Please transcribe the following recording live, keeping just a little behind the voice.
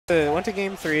Went to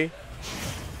game 3.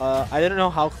 I didn't know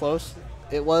how close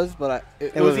it was, but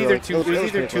it was either really, 2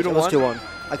 to 1. It was 2-1.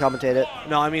 I commentated.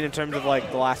 No, I mean in terms of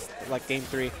like the last game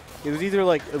 3. It was either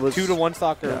like 2 to 1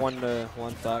 stock or 1 to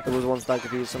 1 stock. It was 1 stock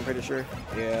apiece, I'm pretty sure.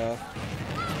 Yeah.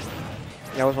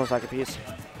 Yeah, it was 1 stock apiece.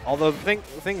 Although the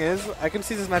thing is, I can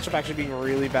see this matchup actually being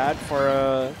really bad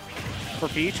for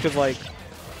Peach because like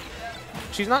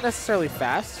she's not necessarily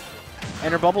fast,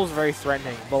 and her bubble is very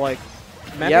threatening. But like,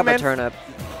 Mega Man, turnip.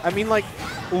 I mean like,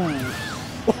 ooh.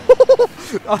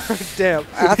 Oh, damn.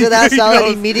 After that,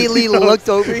 Salad immediately looked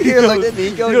over here, looked at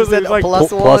Nico, and said like,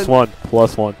 +1.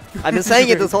 +1. I've been saying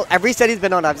it this whole every set he's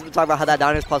been on. I've been talking about how that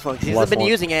down air is +1 because he's been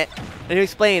using it. And he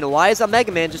explained why is a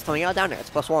Mega Man just throwing out down air? It's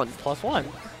 +1. +1.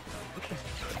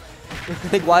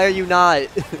 Like, why are you not?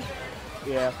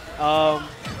 Yeah.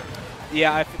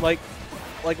 Yeah. I feel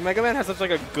like Mega Man has such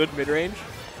like a good mid range,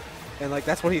 and like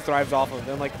that's what he thrives off of.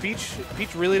 And like Peach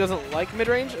really doesn't like mid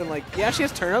range, and like yeah, she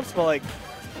has turnips, but like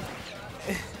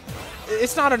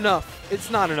it's not enough. It's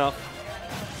not enough.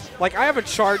 Like I have a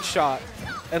charge shot,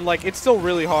 and like it's still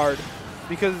really hard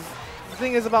because the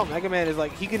thing is about Mega Man is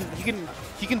like he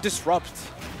can disrupt.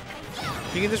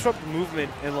 He can disrupt movement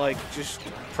and like just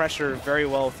pressure very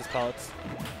well with his pellets.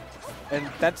 And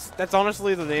that's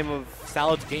honestly the name of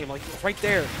Salad's game. Like it's right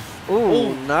there.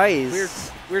 Ooh,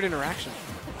 nice. Weird interaction.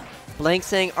 Blank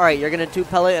saying, all right, you're gonna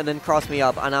 2-pellet and then cross me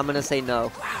up, and I'm gonna say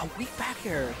no. Wow, weak back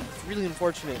air. It's really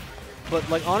unfortunate. But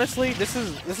like honestly, this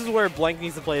is where Blank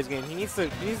needs to play his game. He needs to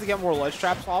get more ledge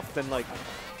traps off than like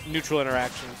neutral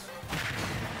interactions.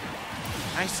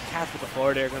 Nice catch with the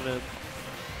forward air, gonna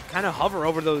kind of hover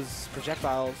over those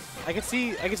projectiles. I can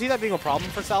see that being a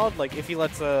problem for Salad. Like if he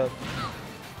lets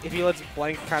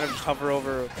Blank kind of just hover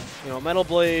over, you know, Metal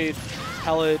Blade,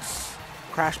 pellets,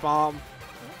 Crash Bomb.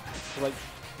 Like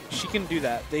she can do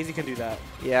that. Daisy can do that.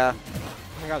 Yeah.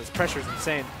 Oh my god, this pressure is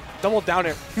insane. Double down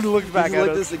air. He looked back at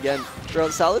us. This again. Bro,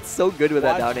 Salad's so good with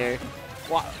that down air.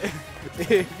 Wow.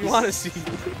 If you want to see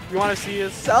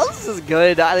his Salad's is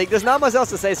good. I think there's not much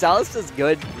else to say. Salad's is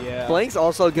good. Yeah. Blank's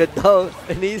also good though,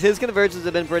 and his conversions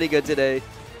have been pretty good today.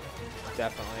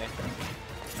 Definitely.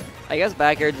 I guess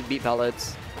back air just beat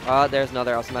pellets. There's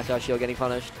another awesome smash out shield getting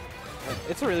punished.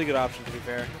 It's a really good option to be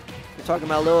fair. We were talking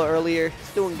about a little earlier.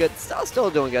 It's doing good.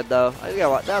 Still doing good though. I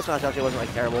think that smash out shield wasn't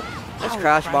like terrible. That's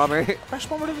Crash Bomber. Crash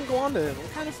Bomber didn't go on to him. I'm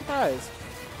kind of surprised.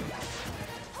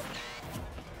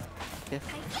 Yeah.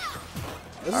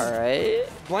 Alright.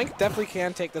 Blank definitely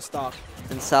can take the stock.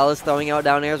 And Salad's throwing out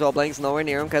down airs while Blank's nowhere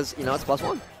near him because, you know, it's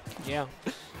 +1. Yeah.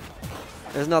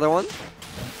 There's another one.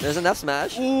 There's an F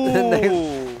smash.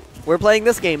 Ooh. We're playing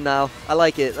this game now. I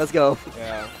like it. Let's go.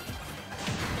 Yeah.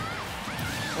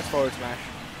 That's forward smash.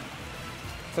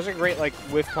 Such a great like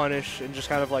whiff punish and just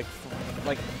kind of like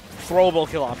throwable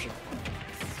kill option.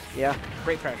 Yeah.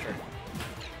 Great pressure.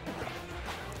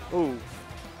 Ooh.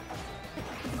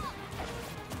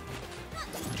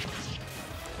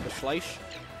 The Schleich.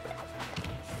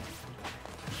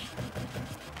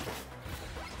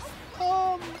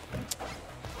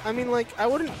 I mean, like, I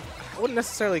wouldn't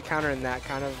necessarily counter in that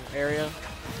kind of area,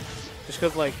 just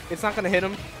because like it's not gonna hit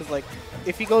him. Because like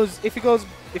if he goes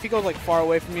like far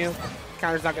away from you,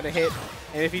 counter's not gonna hit,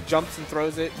 and if he jumps and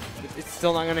throws it, it's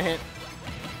still not gonna hit.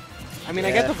 I mean,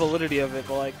 I get the validity of it,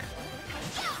 but like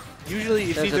usually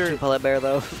it's There's either a 2-pellet bear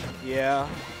though. Yeah.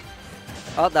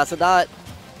 Oh, that's a dot.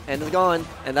 And it's gone.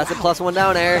 And that's a +1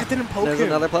 down air. That didn't poke There's him.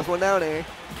 another +1 down air.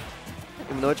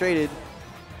 Even though it traded.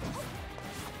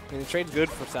 I mean, the trade's good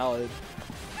for Salad.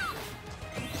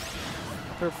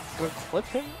 For flip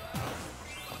him?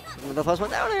 Another +1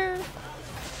 down air.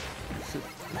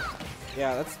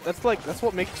 Yeah, that's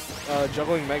what makes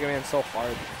juggling Mega Man so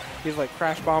hard. He's like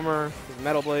Crash Bomber, his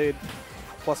Metal Blade,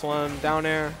 +1 down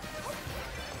air.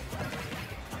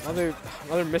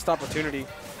 Another missed opportunity.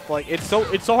 Like it's so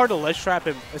hard to ledge trap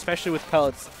him, especially with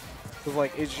pellets. Cause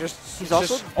like it's just he's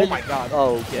also oh my god.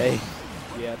 Oh, okay.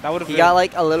 Yeah, that would have. He got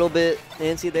like a little bit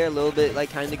antsy there, a little bit like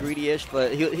kind of greedy-ish,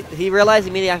 but he realized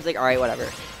immediately after, like, all right, whatever.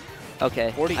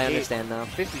 Okay, I understand now.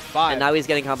 55. And now he's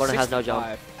getting comboed and has no jump.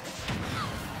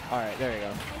 All right, there you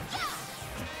go.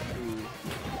 Ooh.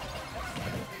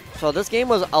 So this game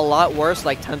was a lot worse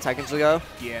like 10 seconds ago.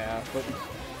 Yeah, but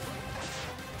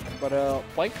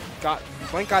Blank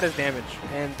got his damage,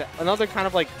 and another kind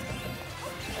of like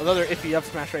another iffy up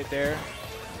smash right there.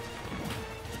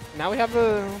 Now we have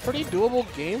a pretty doable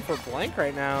game for Blank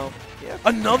right now. Yeah.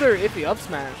 Another iffy up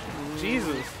smash.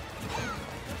 Jesus.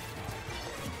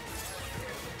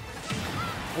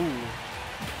 Ooh.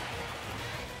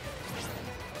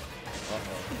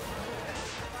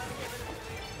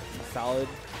 Solid.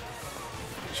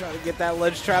 Try to get that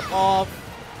ledge trap off.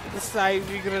 Decide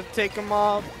you're gonna take him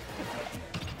off.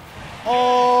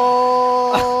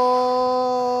 Oh.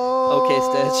 Okay,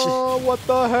 Stitch. What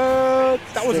the heck?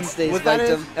 That wasn't. Was that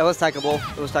him? It was techable.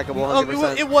 It was techable.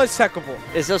 100%. It was techable.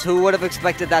 It's just who would have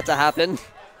expected that to happen?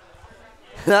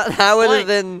 that would have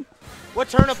been. What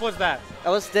turnip was that? That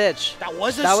was Stitch. That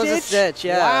was a Stitch? That was a Stitch,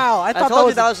 yeah. Wow, I told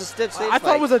you that was a Stitch. I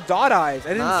thought it was a dot eyes.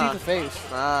 I didn't see the face.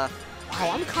 Nah.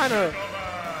 Wow, I'm kind of.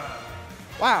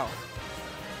 Wow.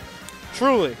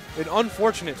 Truly, an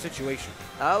unfortunate situation.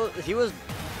 He was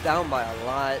down by a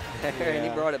lot there, and he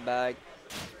brought it back.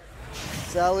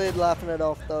 Salad laughing it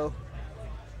off, though.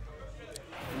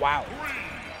 Wow.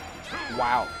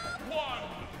 Wow.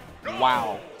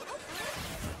 Wow.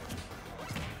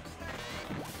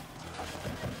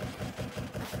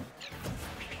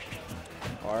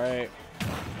 All right.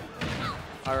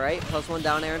 All right, +1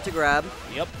 down air into grab.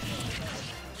 Yep.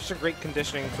 Just a great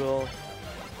conditioning tool.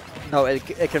 No, it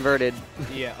converted.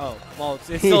 Yeah. Oh, well, it's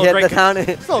still a great.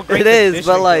 It's still a great. It is,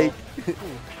 but like.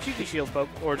 Cheeky shield poke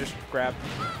or just grab.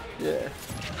 Yeah.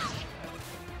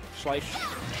 Slice.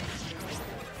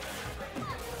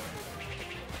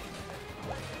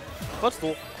 That's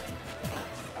cool.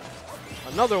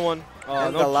 Another one. Oh,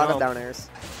 no, a lot of down airs.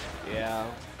 Yeah.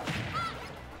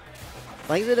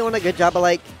 I think they're doing a good job of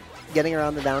like getting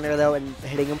around the down air though and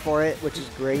hitting him for it, which is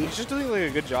great. He's just doing like a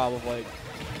good job of like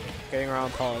getting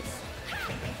around pellets.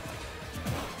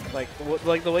 Like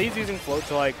the way he's using float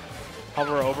to like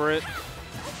hover over it.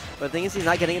 But the thing is, he's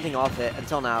not getting anything off it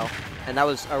until now, and that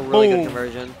was a really good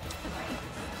conversion.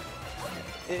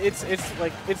 It's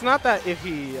like it's not that if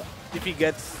he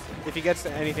gets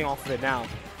anything off of it now,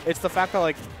 it's the fact that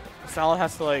like Salad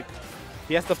has to like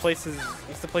he has to place his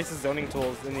zoning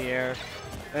tools in the air,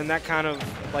 and that kind of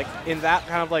like in that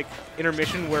kind of like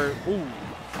intermission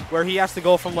where he has to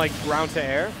go from like ground to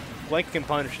air, Blank can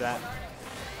punish that.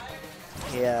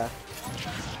 Yeah.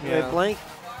 Blank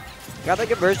got the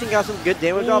conversion, got some good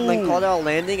damage off, then called out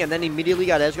landing, and then immediately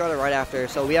got edge guarded right after.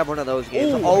 So we have one of those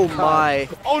games. Oh my!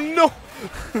 Oh no!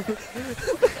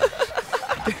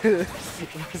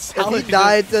 And he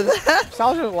died to that.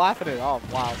 Sal's just laughing it off.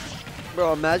 Wow.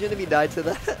 Bro, imagine if he died to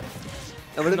that.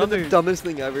 That would have been the dumbest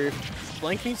thing ever.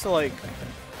 Blank needs to like,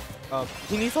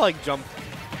 he needs to like jump.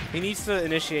 He needs to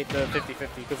initiate the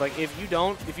 50-50 because like if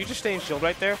you just stay in shield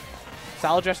right there,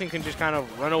 SaladDressing can just kind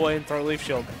of run away and throw leaf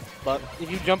shield. But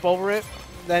if you jump over it,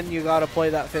 then you gotta play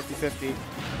that 50-50.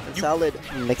 And Salad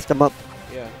mixed them up.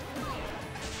 Yeah.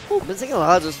 I've been seeing a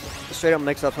lot of just straight up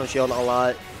mix ups on shield a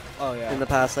lot. Oh yeah. In the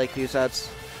past like few sets,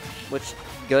 which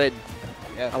good.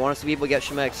 Yeah. I want to see people get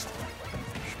schmixed.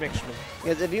 Schmix.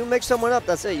 Because if you mix someone up,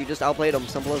 that's it. You just outplayed them.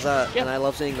 Simple as that. Yep. And I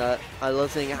love seeing that. I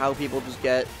love seeing how people just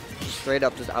get straight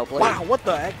up just outplayed. Wow, what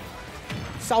the heck?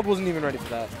 Salad wasn't even ready for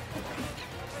that.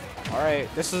 All right,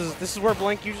 this is where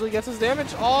Blank usually gets his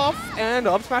damage off, and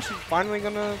up smash is finally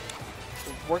gonna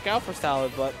work out for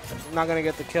Salad, but not gonna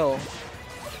get the kill.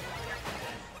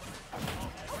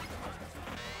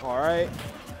 All right.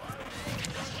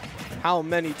 How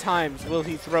many times will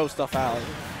he throw stuff out?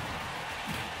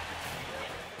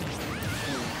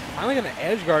 Finally gonna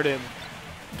edge guard him.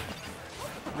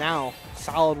 Now,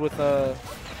 Salad with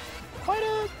quite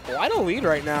a lead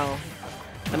right now.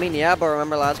 I mean, yeah, but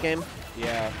remember last game?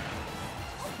 Yeah.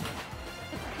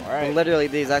 All right. Literally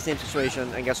the exact same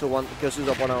situation, and guess who won? Guess who's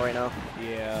up 1-0 right now?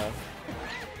 Yeah.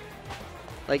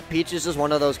 Like Peach is just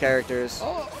one of those characters.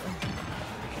 Oh.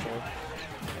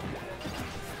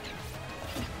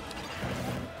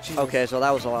 Okay, so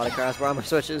that was a lot of cross armor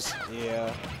switches.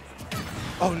 Yeah.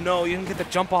 Oh no, you didn't get the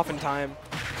jump off in time.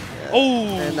 Yeah. Oh!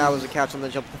 And that was a catch on the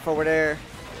jump forward air.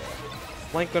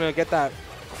 Blank gonna get that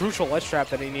crucial ledge trap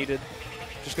that he needed.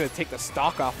 Just gonna take the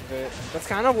stock off of it. That's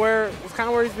kind of where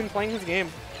he's been playing his game.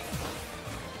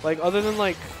 Like other than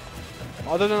like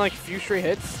few straight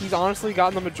hits, he's honestly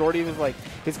gotten the majority of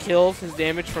his kills, his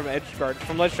damage from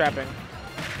ledge trapping.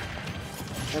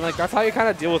 And like that's how you kind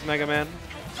of deal with Mega Man.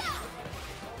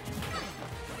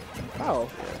 Oh.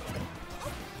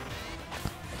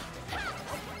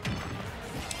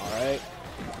 Alright.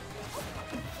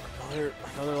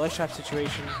 Another ledge trap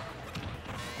situation.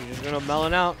 You're just gonna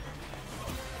melon out.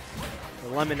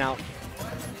 Or lemon out.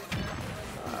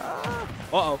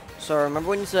 Uh-oh. So remember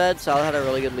when you said Salad had a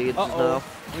really good lead just now?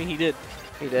 I mean, he did.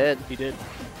 He did. He did.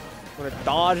 I'm gonna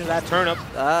dodge that turnip.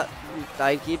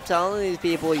 I keep telling these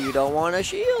people you don't want to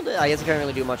shield it. I guess I can't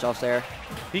really do much off there.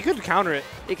 He could counter it.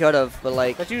 He could have, but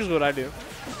like... That's usually what I do.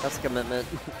 That's a commitment.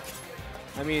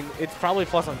 I mean, it's probably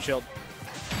plus on shield.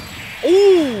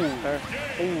 Ooh!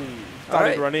 Ooh.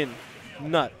 Thought he'd run in.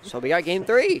 Nut. So we got game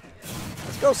 3.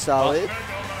 Let's go, Salad.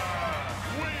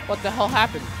 What the hell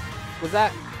happened? Was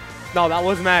that... No, that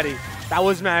was Maddie. That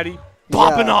was Maddie.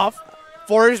 Popping off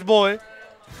for his boy.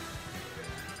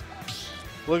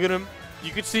 Look at him.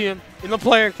 You can see him in the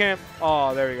player camp.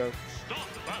 Oh, there he goes.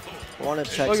 I want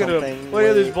to check Look something. at him. Look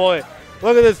at this boy.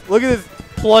 Look at this. Look at this.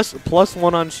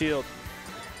 +1 on shield.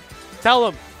 Tell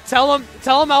him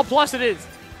how plus it is.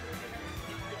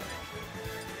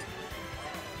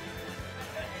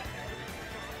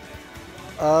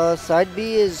 Side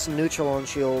B is neutral on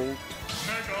shield.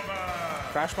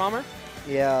 Crash Bomber?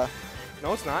 Yeah.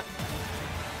 No, it's not.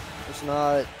 It's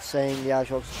not saying the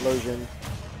actual explosion.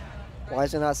 Why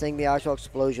is it not saying the actual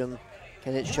explosion?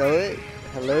 Can it show it?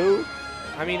 Hello?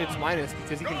 I mean, it's minus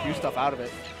because he can do stuff out of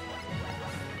it.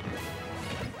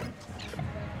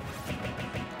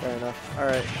 Fair enough. All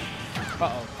right.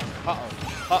 Uh-oh.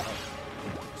 Uh-oh. Uh-oh.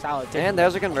 Salad. And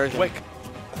there's a conversion.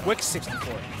 Quick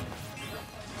 64.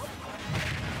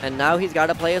 And now he's got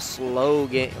to play a slow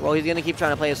game. Well, he's going to keep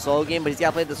trying to play a slow game, but he's got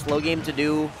to play the slow game to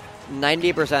do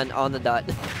 90% on the dot.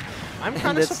 I'm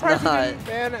kind of surprised he didn't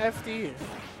ban FD.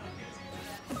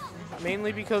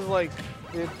 Mainly because, like,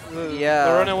 the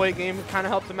runaway game kind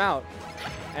of helped him out.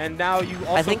 And now you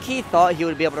also... I think he thought he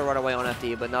would be able to run away on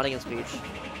FD, but not against Peach.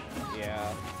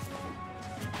 Yeah.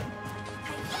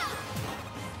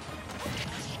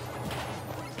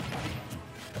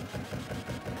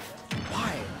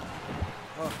 Why?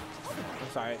 Oh,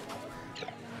 I'm sorry.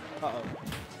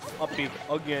 Uh-oh. Up B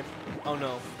again. Oh,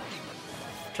 no.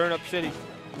 Turn up city.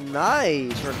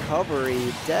 Nice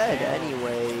recovery. Dead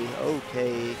anyway.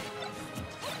 Okay.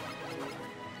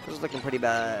 This is looking pretty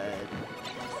bad.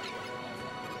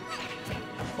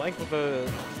 Blank with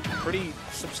a pretty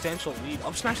substantial lead.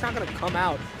 Up smash not gonna come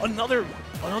out. Another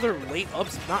late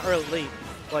not really late,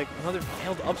 like another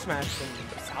failed up smash from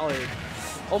Salad.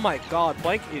 Oh my God,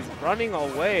 Blank is running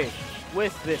away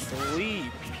with this lead.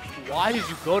 Why did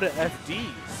you go to FD?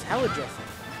 Salad dressing.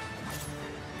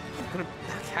 I'm gonna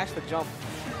catch the jump.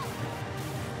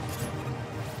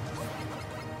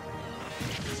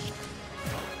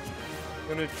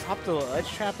 Gonna drop the edge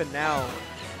trap and now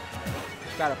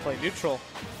gotta play neutral.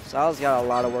 Sal's got a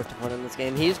lot of work to put in this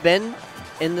game. He's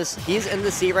in the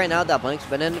seat right now that Blank's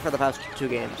been in for the past 2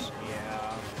 games.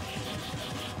 Yeah.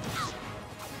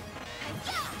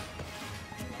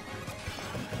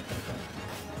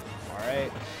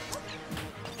 Alright.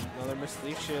 Another missed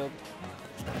leaf shield.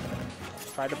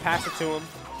 Tried to pass it to him.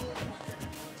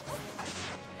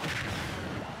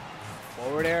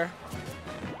 Forward air.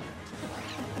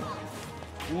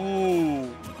 Ooh.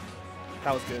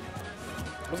 That was good.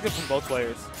 That was good from both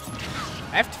players.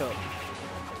 F tilt.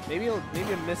 Maybe a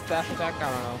missed dash attack. I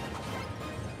don't know.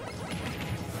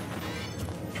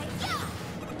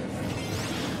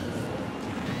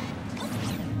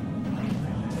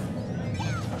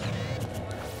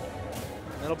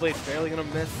 Metal Blade's barely gonna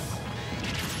miss.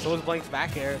 So is Blank's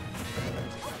back air.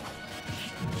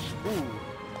 Ooh.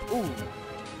 Ooh.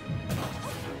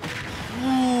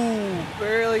 Ooh.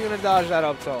 Barely gonna dodge that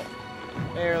up tilt.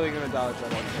 Barely gonna dodge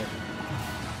that up tilt.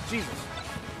 Jesus.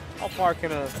 How far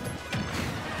can a...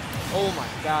 Oh my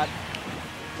God.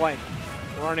 Blank.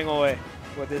 Running away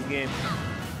with this game.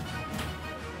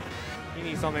 He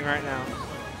needs something right now.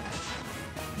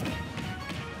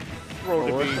 Throw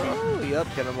the baby. Oh, yep,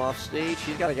 get him off stage.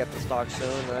 He's got to get the stock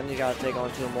soon, and then you got to take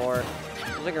on 2 more.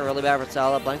 It's looking really bad for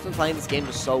Salad. Blank's been playing this game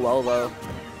just so well, though.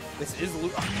 This is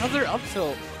another up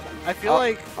tilt. I feel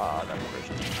like... that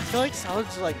conversion. I feel like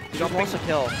Salad's like He jumping... wants to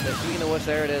kill. Speaking of which,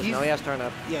 there it is. Now he has turn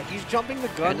up. Yeah, he's jumping the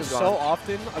gun so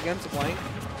often against Blank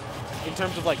in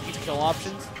terms of like his kill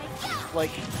options.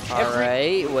 Like,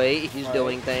 Alright, wait, he's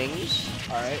doing things.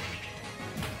 Alright.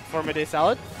 Formaday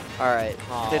Salad? Alright.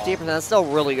 50%, that's still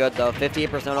really good though.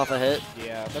 58% off a hit.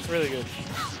 Yeah, that's really good.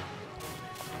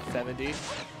 70.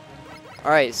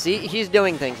 Alright, see, he's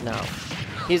doing things now.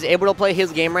 He's able to play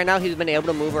his game right now. He's been able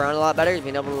to move around a lot better. He's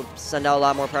been able to send out a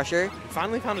lot more pressure. He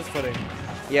finally found his footing.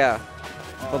 Yeah.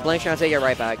 But Blank's trying to take it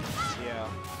right back. Yeah.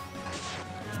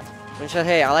 Blink said,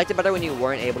 hey, I liked it better when you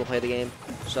weren't able to play the game.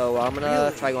 So I'm going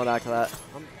to try going back to that.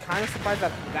 I'm kind of surprised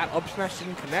that that up smash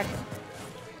didn't connect.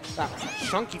 That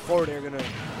chunky forward air going to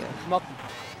come up.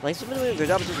 Blank's been doing a good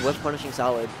job of just whiff punishing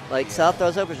Salad. Like, Salad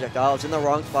throws out projectiles in the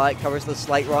wrong spot, covers the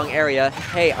slight wrong area.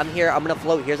 Hey, I'm here. I'm going to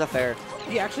float. Here's a fair.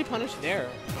 He actually punished there.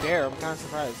 I'm kind of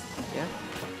surprised. Yeah.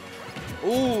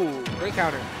 Ooh, great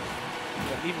counter.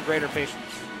 But even greater patience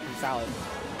from Salad.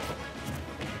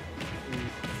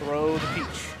 Throw the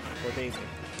peach or Daisy.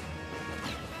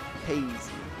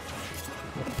 Hazy.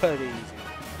 Daisy.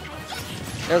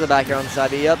 There's a back air on the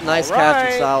side B. Yep, nice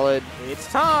catch from Salad.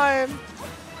 It's time.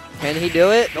 Can he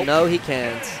do it? Nope. No, he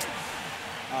can't.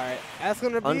 All right, that's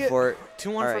gonna be it. 2-1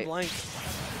 for Blank.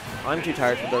 I'm too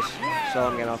tired for this, so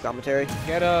I'm getting off commentary.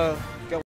 Get